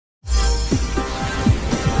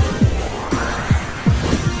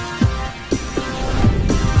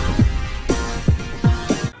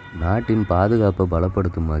நாட்டின் பாதுகாப்பை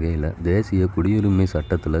பலப்படுத்தும் வகையில் தேசிய குடியுரிமை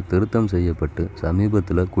சட்டத்தில் திருத்தம் செய்யப்பட்டு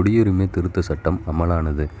சமீபத்தில் குடியுரிமை திருத்த சட்டம்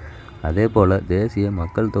அமலானது. அதே போல் தேசிய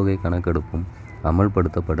மக்கள் தொகை கணக்கெடுப்பும்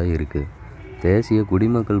அமல்படுத்தப்பட இருக்குது. தேசிய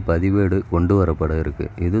குடிமக்கள் பதிவேடு கொண்டு வரப்பட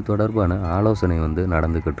இருக்குது. இது தொடர்பான ஆலோசனை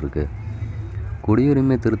நடந்துக்கிட்டு இருக்கு.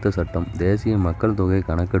 குடியுரிமை திருத்த சட்டம் தேசிய மக்கள் தொகை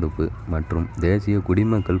கணக்கெடுப்பு மற்றும் தேசிய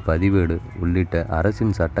குடிமக்கள் பதிவேடு உள்ளிட்ட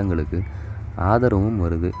அரசின் சட்டங்களுக்கு ஆதரவும்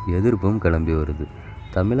வருது, எதிர்ப்பும் கிளம்பி வருது.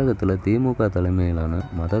 தமிழகத்தில் திமுக தலைமையிலான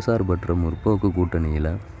மதசார்பற்ற முற்போக்கு கூட்டணியில்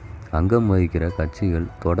அங்கம் வகிக்கிற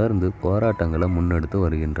கட்சிகள் தொடர்ந்து போராட்டங்களை முன்னெடுத்து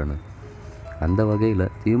வருகின்றன. அந்த வகையில்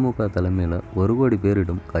திமுக தலைமையில் 1 கோடி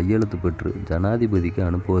பேரிடம் கையெழுத்து பெற்று ஜனாதிபதிக்கு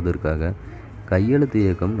அனுப்புவதற்காக கையெழுத்து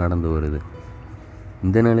இயக்கம் நடந்து வருது.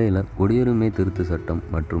 இந்த நிலையில் குடியுரிமை திருத்த சட்டம்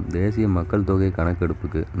மற்றும் தேசிய மக்கள் தொகை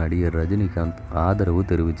கணக்கெடுப்புக்கு நடிகர் ரஜினிகாந்த் ஆதரவு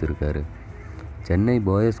தெரிவிச்சிருக்காரு. சென்னை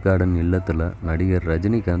போயஸ் கார்டன் இல்லத்தில் நடிகர்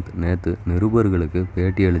ரஜினிகாந்த் நேற்று நிருபர்களுக்கு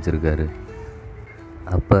பேட்டி அளிச்சிருக்காரு.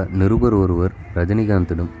 அப்போ நிருபர் ஒருவர்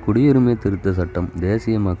ரஜினிகாந்திடம் குடியுரிமை திருத்த சட்டம்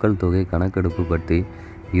தேசிய மக்கள் தொகை கணக்கெடுப்பு பற்றி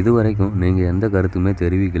இதுவரைக்கும் நீங்கள் எந்த கருத்துமே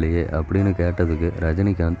தெரிவிக்கலையே அப்படின்னு கேட்டதுக்கு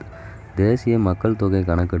ரஜினிகாந்த், தேசிய மக்கள் தொகை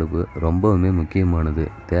கணக்கெடுப்பு ரொம்பவுமே முக்கியமானது,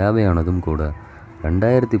 தேவையானதும் கூட.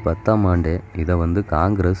 2010ஆம் ஆண்டே இதை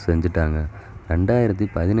காங்கிரஸ் செஞ்சுட்டாங்க.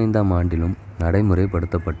 2015ஆம் ஆண்டிலும்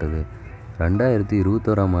நடைமுறைப்படுத்தப்பட்டது.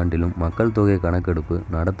 2021ஆம் ஆண்டிலும் மக்கள் தொகை கணக்கெடுப்பு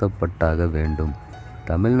நடத்தப்பட்டாக வேண்டும்.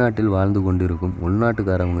 தமிழ்நாட்டில் வாழ்ந்து கொண்டிருக்கும்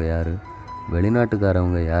உள்நாட்டுக்காரவங்க யார்,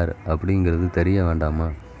 வெளிநாட்டுக்காரவங்க யார் அப்படிங்கிறது தெரிய வேண்டாமா?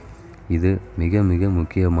 இது மிக மிக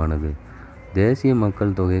முக்கியமானது. தேசிய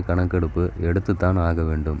மக்கள் தொகை கணக்கெடுப்பு எடுத்துத்தான் ஆக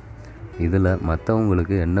வேண்டும். இதில்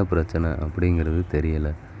மற்றவங்களுக்கு என்ன பிரச்சனை அப்படிங்கிறது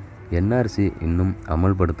தெரியலை. என்ஆர்சி இன்னும்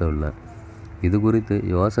அமல்படுத்தவில்லை. இது குறித்து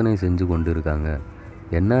யோசனை செஞ்சு கொண்டிருக்காங்க.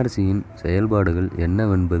 என்ஆர்சியின் செயல்பாடுகள்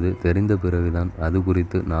என்னவென்பது தெரிந்த பிறகுதான் அது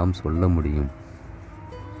குறித்து நாம் சொல்ல முடியும்.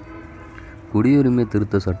 குடியுரிமை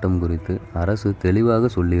திருத்த சட்டம் குறித்து அரசு தெளிவாக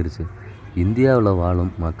சொல்லிருச்சு. இந்தியாவில்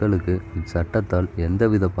வாழும் மக்களுக்கு இச்சட்டத்தால்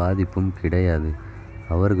எந்தவித பாதிப்பும் கிடையாது.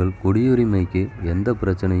 அவர்கள் குடியுரிமைக்கு எந்த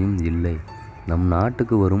பிரச்சனையும் இல்லை. நம்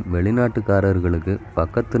நாட்டுக்கு வரும் வெளிநாட்டுக்காரர்களுக்கு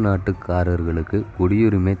பக்கத்து நாட்டுக்காரர்களுக்கு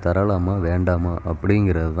குடியுரிமை தரலாமா வேண்டாமா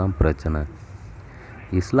அப்படிங்கிறது தான் பிரச்சனை.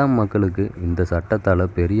 இஸ்லாம் மக்களுக்கு இந்த சட்டத்தால்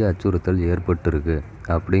பெரிய அச்சுறுத்தல் ஏற்பட்டிருக்கு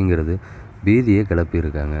அப்படிங்கிறது பீதியை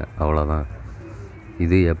கிளப்பியிருக்காங்க, அவ்வளோதான்.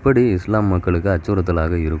 இது எப்படி இஸ்லாம் மக்களுக்கு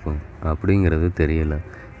அச்சுறுத்தலாக இருக்கும் அப்படிங்கிறது தெரியல.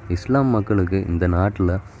 இஸ்லாம் மக்களுக்கு இந்த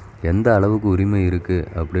நாட்டில் எந்த அளவுக்கு உரிமை இருக்குது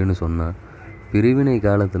அப்படின்னு சொன்னால், பிரிவினை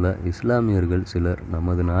காலத்தில் இஸ்லாமியர்கள் சிலர்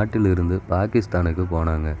நமது நாட்டிலிருந்து பாகிஸ்தானுக்கு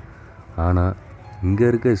போனாங்க. ஆனால் இங்கே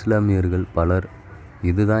இருக்க இஸ்லாமியர்கள் பலர்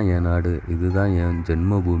இதுதான் என் நாடு, இதுதான் என்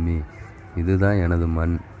ஜென்மபூமி, இதுதான் எனது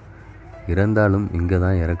மண், இறந்தாலும் இங்கே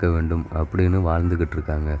தான் இறக்க வேண்டும் அப்படின்னு வாழ்ந்துக்கிட்டு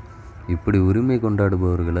இருக்காங்க. இப்படி உரிமை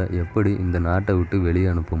கொண்டாடுபவர்களை எப்படி இந்த நாட்டை விட்டு வெளியே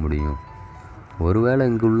அனுப்ப முடியும்? ஒருவேளை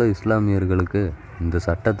இங்குள்ள இஸ்லாமியர்களுக்கு இந்த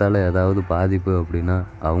சட்டத்தால் ஏதாவது பாதிப்பு அப்படின்னா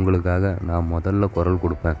அவங்களுக்காக நான் முதல்ல குரல்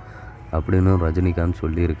கொடுப்பேன் அப்படின்னு ரஜினிகாந்த்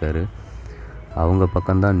சொல்லியிருக்காரு. அவங்க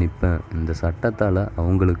பக்கம்தான் நிற்பேன். இந்த சட்டத்தால்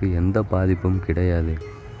அவங்களுக்கு எந்த பாதிப்பும் கிடையாது.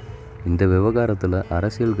 இந்த விவகாரத்தில்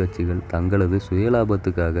அரசியல் கட்சிகள் தங்களது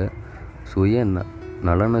சுயலாபத்துக்காக சுய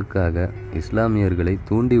நலனுக்காக இஸ்லாமியர்களை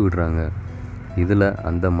தூண்டி விடுறாங்க. இதில்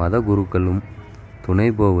அந்த மத குருக்களும் துணை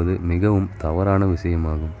போவது மிகவும் தவறான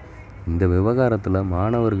விஷயமாகும். இந்த விவகாரத்தில்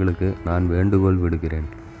மாணவர்களுக்கு நான் வேண்டுகோள் விடுக்கிறேன்.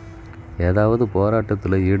 ஏதாவது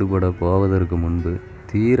போராட்டத்தில் ஈடுபட போவதற்கு முன்பு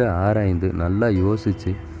தீர ஆராய்ந்து நல்லா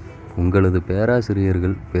யோசித்து உங்களது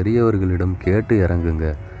பேராசிரியர்கள் பெரியவர்களிடம் கேட்டு இறங்குங்க.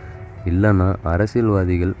 இல்லைன்னா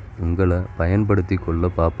அரசியல்வாதிகள் உங்களை பயன்படுத்தி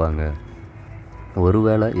கொள்ள பார்ப்பாங்க.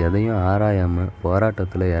 ஒருவேளை எதையும் ஆராயாமல்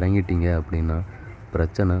போராட்டத்தில் இறங்கிட்டீங்க அப்படின்னா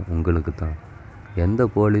பிரச்சனை உங்களுக்கு தான். எந்த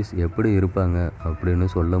போலீஸ் எப்படி இருப்பாங்க அப்படின்னு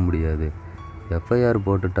சொல்ல முடியாது. எஃப்ஐஆர்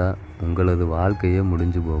போட்டுட்டா உங்களது வாழ்க்கையே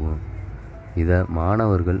முடிஞ்சு போகும். இதை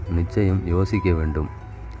மாணவர்கள் நிச்சயம் யோசிக்க வேண்டும்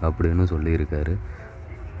அப்படின்னு சொல்லியிருக்காரு.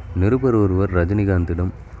 நிருபர் ஒருவர்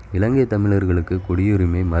ரஜினிகாந்திடம் இலங்கை தமிழர்களுக்கு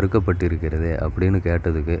குடியுரிமை மறுக்கப்பட்டிருக்கிறதே அப்படின்னு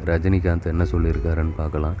கேட்டதுக்கு ரஜினிகாந்த் என்ன சொல்லியிருக்காருன்னு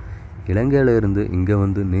பார்க்கலாம். இலங்கையில் இருந்து இங்கே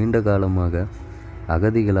நீண்ட காலமாக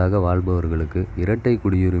அகதிகளாக வாழ்பவர்களுக்கு இரட்டை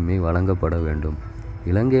குடியுரிமை வழங்கப்பட வேண்டும்.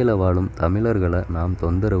 இலங்கையில் வாழும் தமிழர்களை நாம்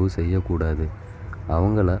தொந்தரவு செய்யக்கூடாது.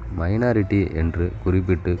 அவங்கள மைனாரிட்டி என்று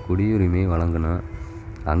குறிப்பிட்டு குடியுரிமை வழங்கினா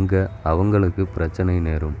அங்கே அவங்களுக்கு பிரச்சனை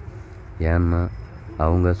நேரும். ஏன்னா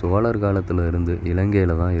அவங்க சோழர் காலத்தில் இருந்து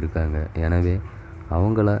இலங்கையில் தான் இருக்காங்க. எனவே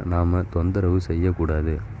அவங்கள நாம் தொந்தரவு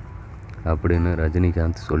செய்யக்கூடாது அப்படின்னு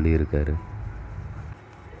ரஜினிகாந்த் சொல்லியிருக்காரு.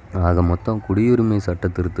 ஆக மொத்தம் குடியுரிமை சட்ட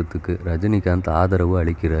திருத்தத்துக்கு ரஜினிகாந்த் ஆதரவு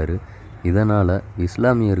அளிக்கிறாரு. இதனால்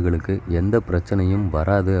இஸ்லாமியர்களுக்கு எந்த பிரச்சனையும்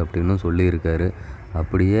வராது அப்படின்னு சொல்லியிருக்காரு.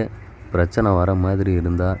 அப்படியே பிரச்சனை வர மாதிரி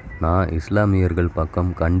இருந்தால் நான் இஸ்லாமியர்கள்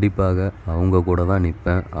பக்கம் கண்டிப்பாக அவங்க கூட தான்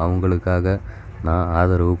நிற்பேன், அவங்களுக்காக நான்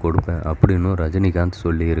ஆதரவு கொடுப்பேன் அப்படின்னு ரஜினிகாந்த்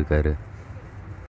சொல்லியிருக்காரு.